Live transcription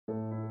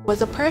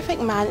Was a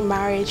perfect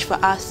marriage for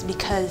us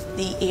because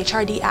the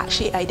HRD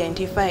actually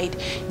identified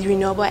the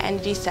renewable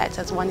energy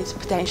sector as one of its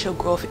potential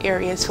growth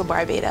areas for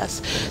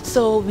Barbados.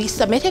 So we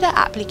submitted an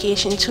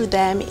application to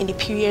them in the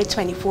period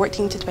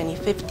 2014 to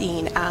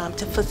 2015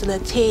 to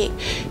facilitate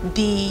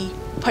the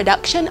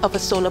production of a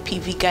solar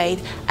PV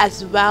guide,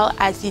 as well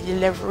as the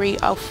delivery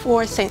of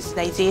 4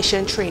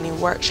 sensitization training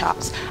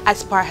workshops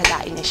as part of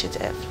that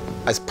initiative.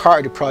 As part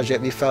of the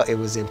project, we felt it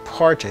was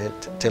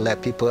important to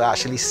let people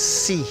actually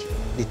see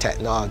the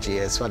technology.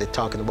 That's why they're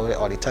talking about it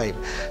all the time.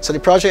 So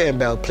the project in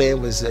Belle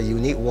Plaine was a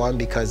unique one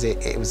because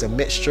it was a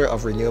mixture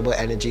of renewable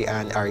energy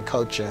and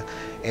agriculture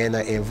in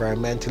an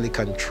environmentally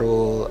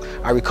controlled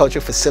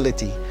agriculture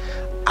facility.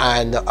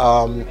 And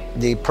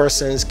the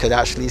persons could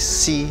actually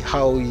see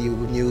how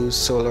you use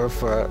solar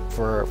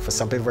for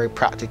something very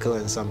practical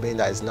and something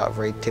that is not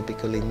very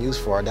typically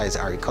used for, that is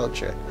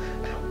agriculture.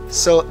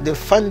 So the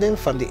funding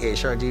from the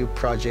HRD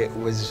project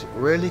was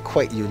really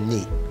quite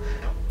unique.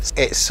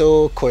 It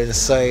so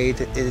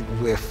coincided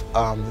with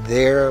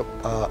their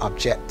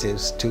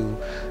objectives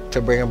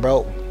to bring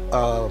about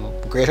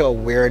greater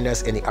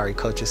awareness in the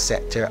agriculture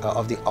sector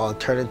of the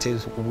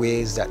alternative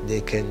ways that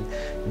they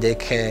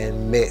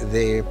can make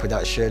their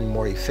production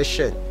more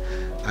efficient.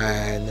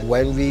 And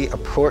when we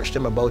approached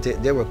them about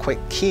it, they were quite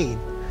keen.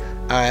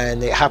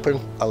 And it happened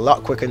a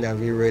lot quicker than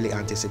we really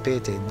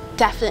anticipated.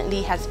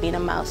 Definitely has been a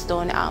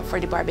milestone for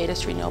the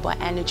Barbados Renewable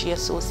Energy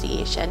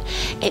Association.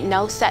 It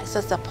now sets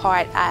us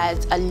apart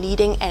as a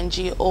leading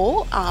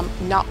NGO,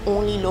 not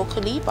only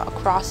locally but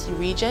across the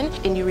region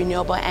in the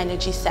renewable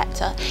energy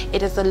sector.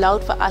 It has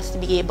allowed for us to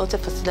be able to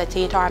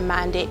facilitate our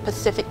mandate,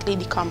 specifically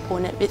the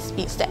component which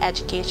speaks to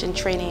education,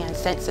 training and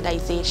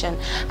sensitization,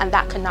 and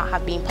that could not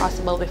have been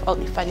possible without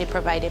the funding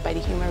provided by the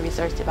Human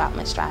Resource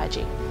Development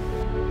Strategy.